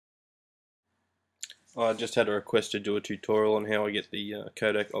I just had a request to do a tutorial on how I get the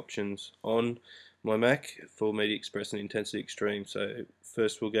codec options on my Mac for Media Express and Intensity Extreme. So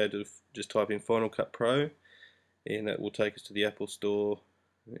first we'll go to just type in Final Cut Pro, and that will take us to the Apple Store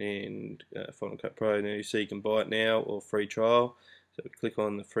and Final Cut Pro. Now you see you can buy it now or free trial. So we click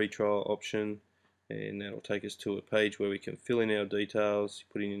on the free trial option, and that'll take us to a page where we can fill in our details,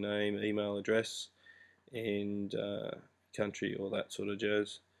 put in your name, email address, and country, all that sort of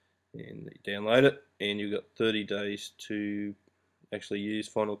jazz, and you download it, and you've got 30 days to actually use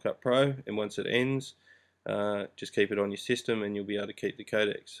Final Cut Pro, and once it ends, just keep it on your system and you'll be able to keep the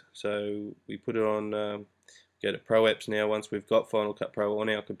codecs. So we put it on, go to Pro Apps now once we've got Final Cut Pro on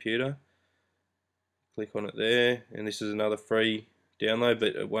our computer. Click on it there, and this is another free download,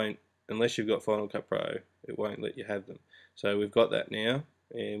 but it won't, unless you've got Final Cut Pro, it won't let you have them. So we've got that now,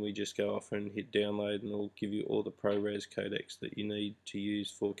 and we just go off and hit download, and it'll give you all the ProRes codecs that you need to use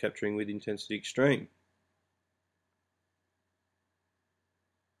for capturing with Intensity Extreme.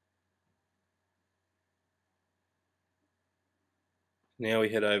 Now we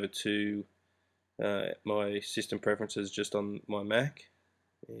head over to my system preferences just on my Mac,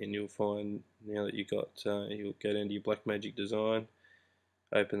 and you'll find now that you've got, you'll go down to your Blackmagic design,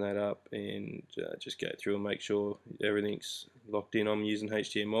 open that up, and just go through and make sure everything's locked in. I'm using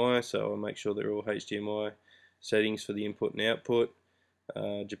HDMI, so I'll make sure they're all HDMI settings for the input and output.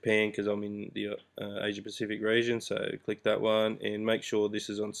 Japan, because I'm in the Asia Pacific region, so click that one and make sure this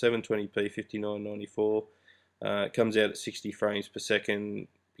is on 720p 5994. It comes out at 60 frames per second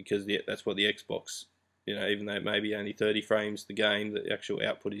because that's what the Xbox, even though it may be only 30 frames the game, the actual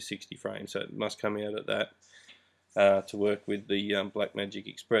output is 60 frames, so it must come out at that to work with the Blackmagic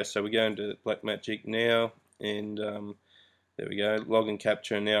Express. So we go into Blackmagic now, and there we go, log and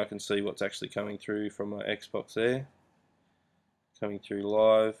capture, and now I can see what's actually coming through from my Xbox there, coming through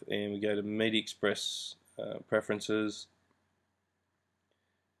live, and we go to Media Express preferences,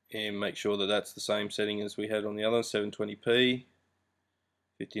 and make sure that that's the same setting as we had on the other 720p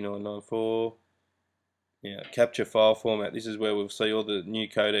 5994. Now, capture file format, this is where we'll see all the new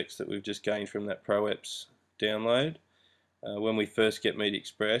codecs that we've just gained from that Pro Apps download. When we first get Media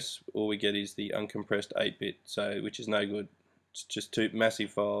Express, all we get is the uncompressed 8-bit, which is no good. It's just two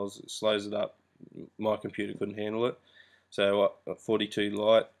massive files, it slows it up. My computer couldn't handle it. So 42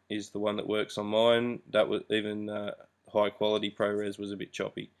 Lite is the one that works on mine. That was even high quality ProRes was a bit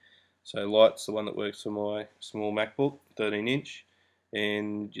choppy. So Lite's the one that works for my small MacBook, 13-inch,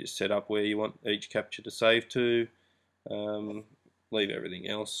 and just set up where you want each capture to save to. Leave everything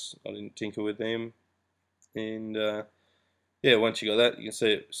else. I didn't tinker with them. And yeah, once you got that, you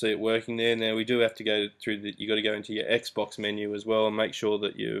can see it working there. Now we do have to go through you got to go into your Xbox menu as well and make sure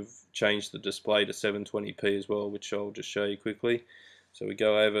that you've changed the display to 720p as well, which I'll just show you quickly. So we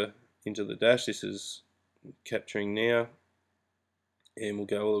go over into the dash. This is capturing now, and we'll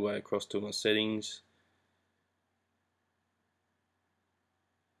go all the way across to my settings.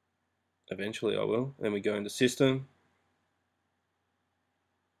 Eventually I will. Then we go into system.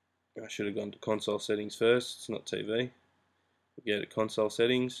 I should have gone to console settings first, it's not TV. We go to console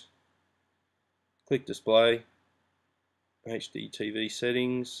settings, click display, HD TV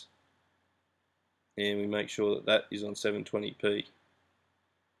settings, and we make sure that that is on 720p.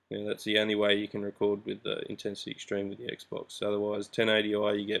 Now that's the only way you can record with the Intensity Extreme with the Xbox. Otherwise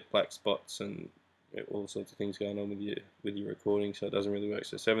 1080i you get black spots and all sorts of things going on with your recording, so it doesn't really work.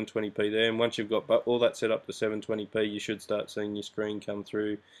 So 720p there, and once you've got all that set up to 720p, you should start seeing your screen come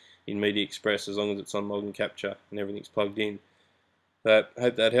through in Media Express as long as it's on log and capture and everything's plugged in. But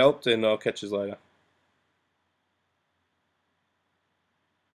hope that helped, and I'll catch you later.